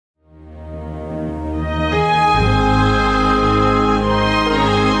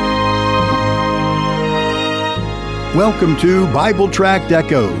Welcome to Bible Tract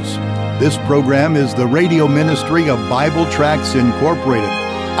Echoes. This program is the radio ministry of Bible Tracts Incorporated.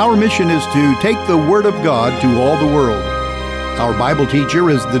 Our mission is to take the Word of God to all the world. Our Bible teacher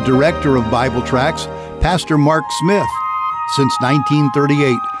is the director of Bible Tracts, Pastor Mark Smith. Since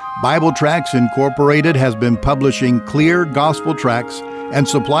 1938, Bible Tracts Incorporated has been publishing clear gospel tracts and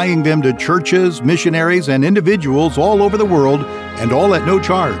supplying them to churches, missionaries, and individuals all over the world, and all at no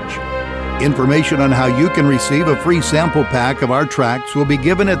charge. Information on how you can receive a free sample pack of our tracts will be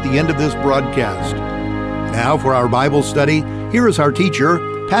given at the end of this broadcast. Now for our Bible study, here is our teacher,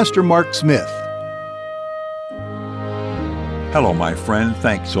 Pastor Mark Smith. Hello, my friend.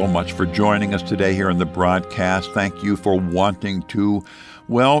 Thanks so much for joining us today here in the broadcast. Thank you for wanting to,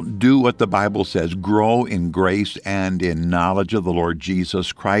 do what the Bible says, grow in grace and in knowledge of the Lord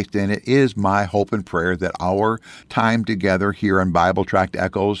Jesus Christ. And it is my hope and prayer that our time together here in Bible Tract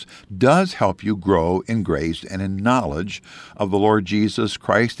Echoes does help you grow in grace and in knowledge of the Lord Jesus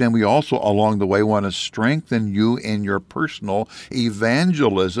Christ. And we also, along the way, want to strengthen you in your personal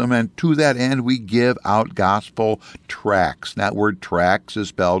evangelism. And to that end, we give out gospel tracts. That word tracts is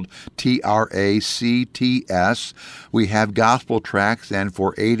spelled Tracts. We have gospel tracts, and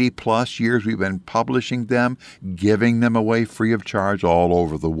for 80-plus years we've been publishing them, giving them away free of charge all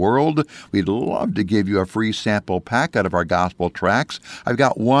over the world. We'd love to give you a free sample pack out of our gospel tracts. I've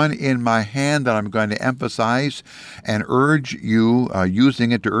got one in my hand that I'm going to emphasize and urge you,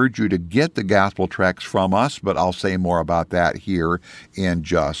 using it to urge you to get the gospel tracts from us, but I'll say more about that here in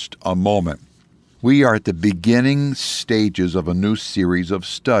just a moment. We are at the beginning stages of a new series of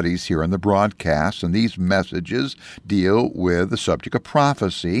studies here in the broadcast, and these messages deal with the subject of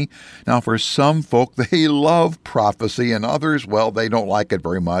prophecy. Now, for some folk, they love prophecy, and others, they don't like it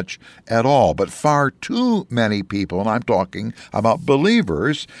very much at all. But far too many people, and I'm talking about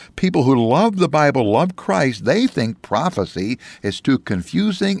believers, people who love the Bible, love Christ, they think prophecy is too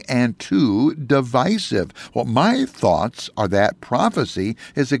confusing and too divisive. Well, my thoughts are that prophecy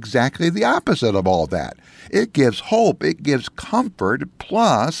is exactly the opposite of all that. It gives hope, it gives comfort,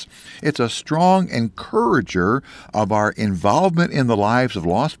 plus it's a strong encourager of our involvement in the lives of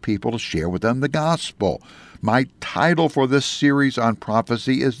lost people to share with them the gospel. My title for this series on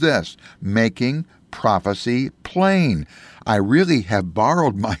prophecy is this: Making Prophecy Plain. I really have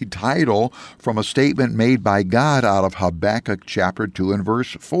borrowed my title from a statement made by God out of Habakkuk chapter 2 and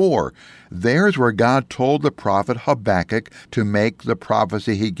verse 4. There's where God told the prophet Habakkuk to make the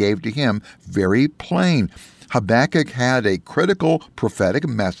prophecy he gave to him very plain. Habakkuk had a critical prophetic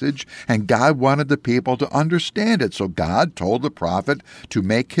message, and God wanted the people to understand it. So God told the prophet to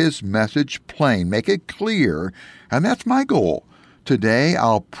make his message plain, make it clear, and that's my goal. Today,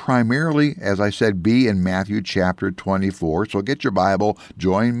 I'll primarily, as I said, be in Matthew chapter 24, so get your Bible,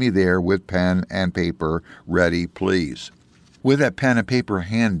 join me there with pen and paper ready, please. With that pen and paper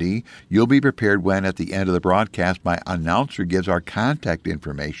handy, you'll be prepared when, at the end of the broadcast, my announcer gives our contact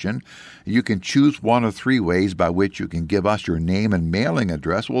information. You can choose one of three ways by which you can give us your name and mailing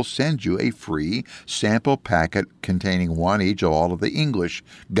address. We'll send you a free sample packet containing one each of all of the English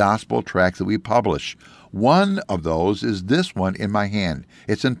gospel tracts that we publish. One of those is this one in my hand.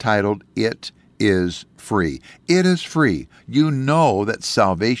 It's entitled, It is Free. It is free. You know that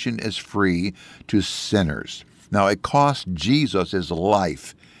salvation is free to sinners. Now, it cost Jesus his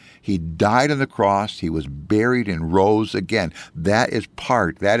life. He died on the cross, he was buried and rose again. That is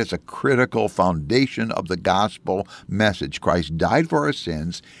a critical foundation of the gospel message. Christ died for our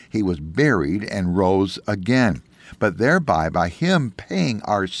sins, he was buried and rose again. But thereby, by him paying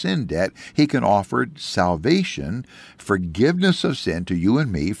our sin debt, he can offer salvation, forgiveness of sin to you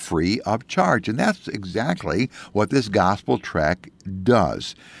and me free of charge. And that's exactly what this gospel tract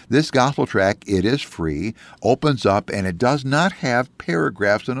does. This gospel tract, It is Free, opens up, and it does not have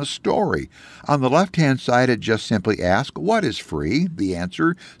paragraphs in a story. On the left-hand side, it just simply asks, what is free? The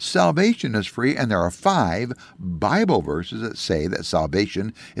answer, salvation is free, and there are 5 Bible verses that say that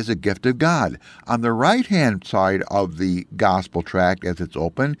salvation is a gift of God. On the right-hand side of the gospel tract, as it's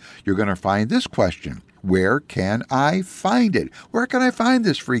open, you're going to find this question: where can I find it? Where can I find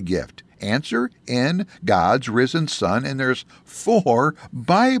this free gift? Answer, in God's risen Son, and there's 4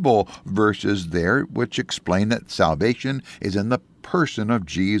 Bible verses there which explain that salvation is in the person of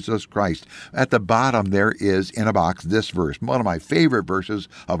Jesus Christ. At the bottom there is, in a box, this verse, one of my favorite verses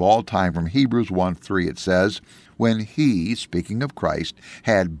of all time, from Hebrews 1:3. It says, when he, speaking of Christ,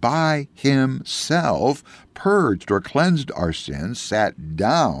 had by himself purged or cleansed our sins, sat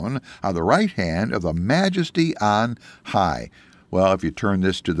down on the right hand of the Majesty on high. Well, if you turn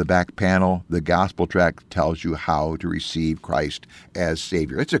this to the back panel, the gospel tract tells you how to receive Christ as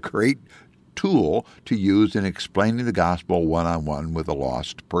Savior. It's a great tool to use in explaining the gospel one-on-one with a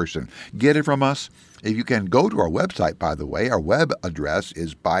lost person. Get it from us? If you can go to our website, by the way, our web address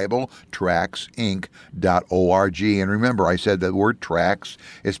is BibleTractsInc.org. And remember, I said the word tracts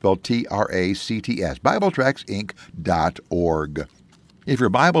is spelled Tracts, BibleTractsInc.org. If your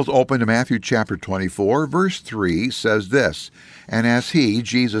Bible's open to Matthew chapter 24, verse 3 says this, "And as he,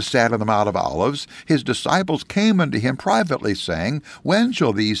 Jesus, sat on the Mount of Olives, his disciples came unto him privately, saying, When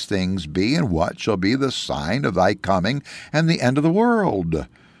shall these things be, and what shall be the sign of thy coming and the end of the world?"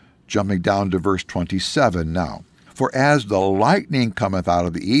 Jumping down to verse 27 now. "For as the lightning cometh out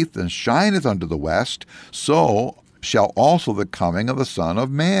of the east, and shineth unto the west, so shall also the coming of the Son of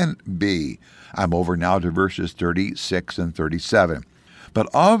Man be." I'm over now to verses 36 and 37. "But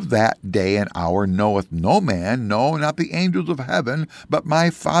of that day and hour knoweth no man, no, not the angels of heaven, but my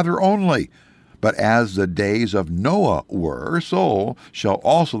Father only. But as the days of Noah were, so shall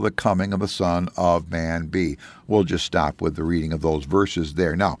also the coming of the Son of Man be." We'll just stop with the reading of those verses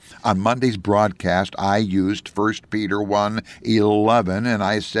there. Now, on Monday's broadcast, I used 1 Peter 1:11, and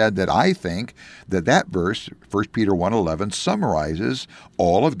I said that I think that verse, 1 Peter 1:11, summarizes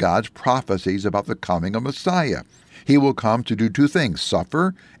all of God's prophecies about the coming of Messiah. He will come to do two things,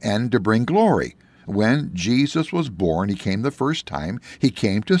 suffer and to bring glory. When Jesus was born, he came the first time, he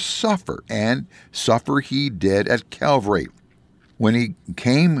came to suffer, and suffer he did at Calvary. When he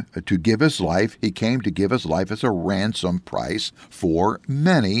came to give his life, he came to give his life as a ransom price for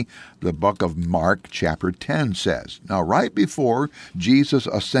many, the book of Mark chapter 10 says. Now, right before Jesus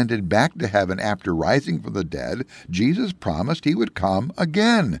ascended back to heaven after rising from the dead, Jesus promised he would come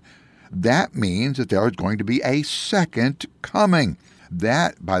again. That means that there is going to be a second coming.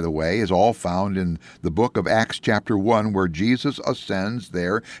 That, by the way, is all found in the book of Acts chapter 1, where Jesus ascends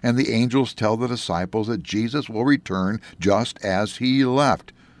there, and the angels tell the disciples that Jesus will return just as he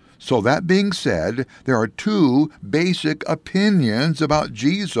left. So that being said, there are two basic opinions about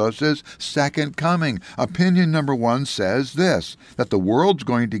Jesus' second coming. Opinion number one says this, that the world's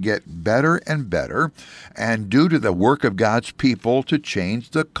going to get better and better, and due to the work of God's people to change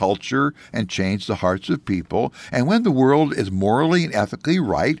the culture and change the hearts of people, and when the world is morally and ethically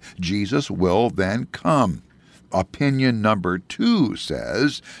right, Jesus will then come. Opinion number two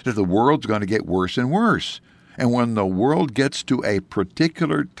says that the world's going to get worse and worse. And when the world gets to a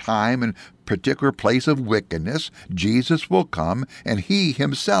particular time and particular place of wickedness, Jesus will come and he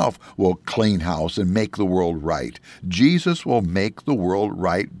himself will clean house and make the world right. Jesus will make the world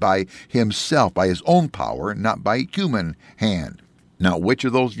right by himself, by his own power, not by human hand. Now, which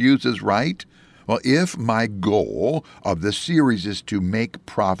of those views is right? Well, if my goal of this series is to make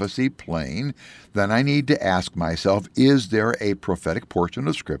prophecy plain, then I need to ask myself, is there a prophetic portion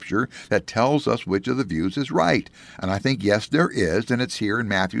of Scripture that tells us which of the views is right? And I think, yes, there is, and it's here in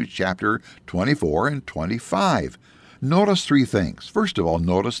Matthew chapter 24 and 25. Notice three things. First of all,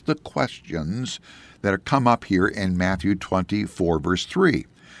 notice the questions that come up here in Matthew 24, verse 3.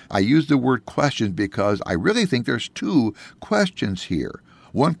 I use the word question because I really think there's two questions here.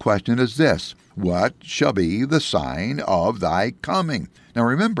 One question is this: what shall be the sign of thy coming? Now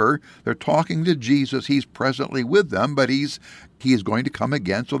remember, they're talking to Jesus. He's presently with them, but he is going to come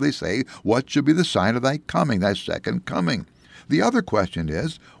again. So they say, what shall be the sign of thy coming, thy second coming? The other question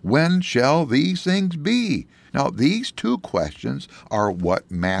is, when shall these things be? Now, these two questions are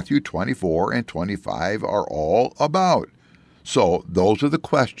what Matthew 24 and 25 are all about. So those are the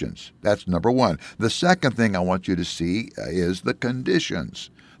questions. That's number one. The second thing I want you to see is the conditions.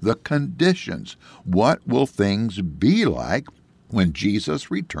 The conditions. What will things be like when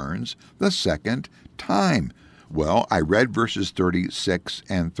Jesus returns the second time? Well, I read verses 36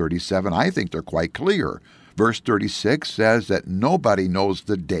 and 37. I think they're quite clear. Verse 36 says that nobody knows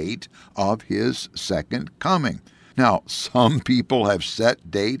the date of his second coming. Now, some people have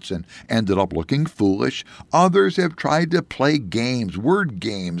set dates and ended up looking foolish. Others have tried to play games, word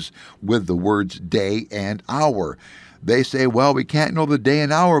games, with the words day and hour. They say, well, we can't know the day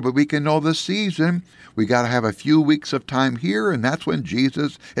and hour, but we can know the season. We got to have a few weeks of time here, and that's when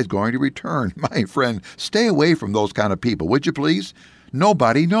Jesus is going to return. My friend, stay away from those kind of people, would you please?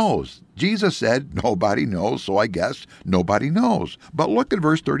 Nobody knows. Jesus said nobody knows, so I guess nobody knows. But look at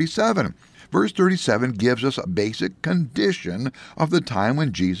verse 37. Verse 37 gives us a basic condition of the time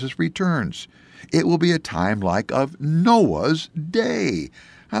when Jesus returns. It will be a time like of Noah's day.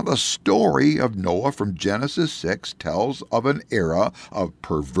 Now, the story of Noah from Genesis 6 tells of an era of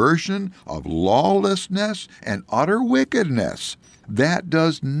perversion, of lawlessness, and utter wickedness. That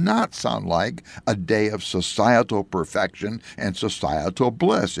does not sound like a day of societal perfection and societal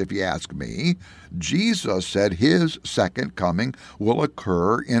bliss, if you ask me. Jesus said his second coming will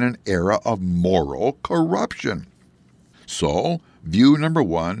occur in an era of moral corruption. So, view number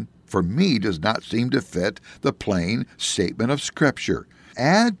one, for me, does not seem to fit the plain statement of Scripture.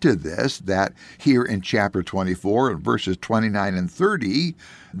 Add to this that here in chapter 24, verses 29 and 30,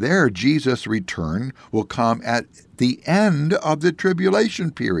 there Jesus' return will come at the end of the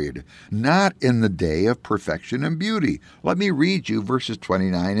tribulation period, not in the day of perfection and beauty. Let me read you verses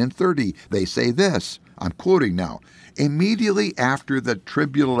 29 and 30. They say this, I'm quoting now, "Immediately after the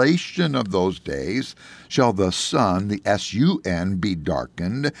tribulation of those days shall the sun, the sun, be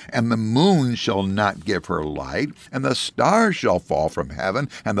darkened, and the moon shall not give her light, and the stars shall fall from heaven,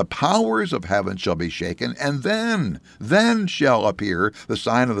 and the powers of heaven shall be shaken, and then shall appear the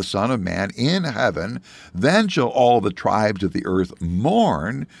sign of the Son of Man in heaven. Then shall all the tribes of the earth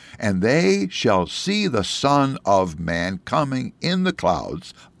mourn, and they shall see the Son of Man coming in the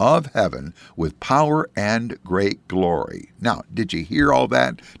clouds of heaven with power and great glory." Now, did you hear all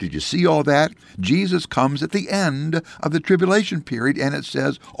that? Did you see all that? Jesus comes at the end of the tribulation period, and it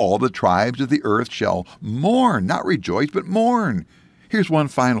says, all the tribes of the earth shall mourn, not rejoice, but mourn. Here's one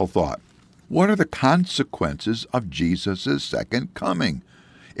final thought. What are the consequences of Jesus' second coming?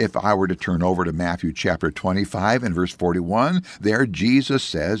 If I were to turn over to Matthew chapter 25 and verse 41, there Jesus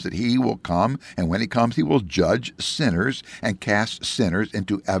says that he will come, and when he comes, he will judge sinners and cast sinners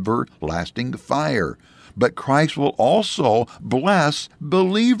into everlasting fire. But Christ will also bless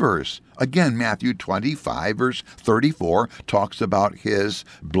believers. Again, Matthew 25, verse 34, talks about his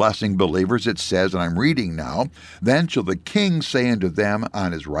blessing believers. It says, and I'm reading now, "Then shall the king say unto them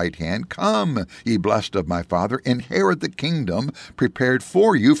on his right hand, Come, ye blessed of my Father, inherit the kingdom prepared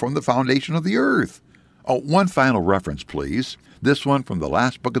for you from the foundation of the earth." Oh, one final reference, please. This one from the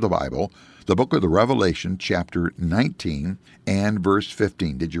last book of the Bible, the book of the Revelation, chapter 19 and verse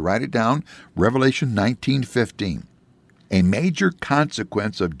 15. Did you write it down? Revelation 19:15. A major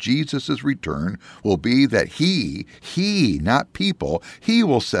consequence of Jesus' return will be that he, not people, he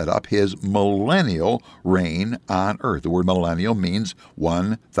will set up his millennial reign on earth. The word millennial means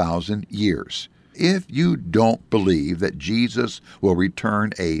 1,000 years. If you don't believe that Jesus will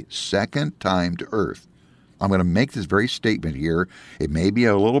return a second time to earth, I'm going to make this very statement here. It may be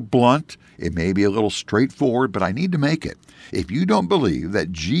a little blunt, it may be a little straightforward, but I need to make it. If you don't believe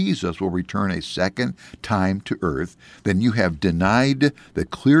that Jesus will return a second time to earth, then you have denied the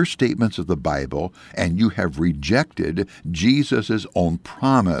clear statements of the Bible, and you have rejected Jesus' own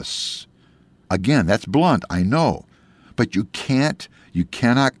promise. Again, that's blunt, I know, but you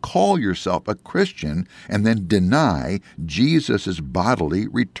cannot call yourself a Christian and then deny Jesus' bodily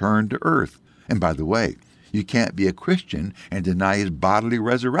return to earth. And by the way, you can't be a Christian and deny his bodily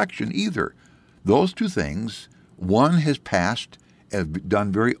resurrection either. Those two things, one has passed,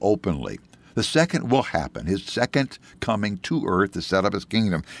 done very openly. The second will happen, his second coming to earth to set up his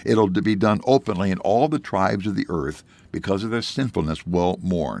kingdom. It'll be done openly, and all the tribes of the earth, because of their sinfulness, will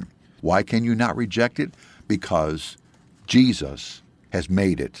mourn. Why can you not reject it? Because Jesus has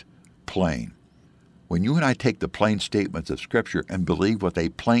made it plain. When you and I take the plain statements of Scripture and believe what they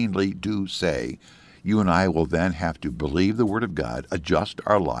plainly do say, you and I will then have to believe the Word of God, adjust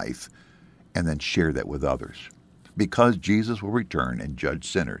our life, and then share that with others. Because Jesus will return and judge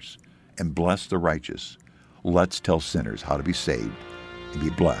sinners and bless the righteous, let's tell sinners how to be saved and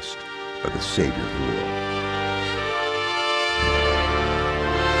be blessed by the Savior of the world.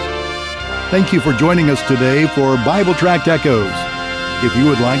 Thank you for joining us today for Bible Tract Echoes. If you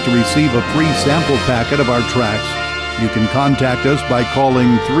would like to receive a free sample packet of our tracts, you can contact us by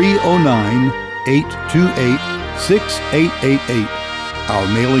calling 309-828-6888. Our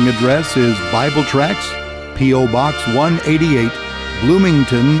mailing address is Bible Tracts, P.O. Box 188,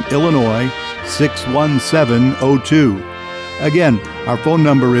 Bloomington, Illinois, 61702. Again, our phone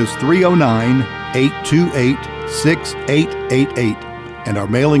number is 309-828-6888, and our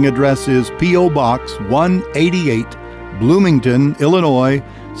mailing address is P.O. Box 188, Bloomington, Illinois,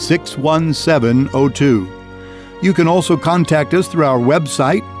 61702. You can also contact us through our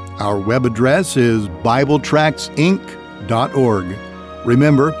website. Our web address is BibleTractsInc.org.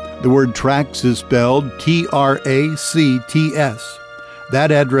 Remember, the word tracts is spelled Tracts.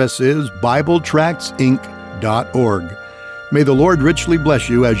 That address is BibleTractsInc.org. May the Lord richly bless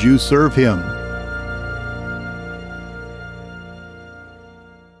you as you serve Him.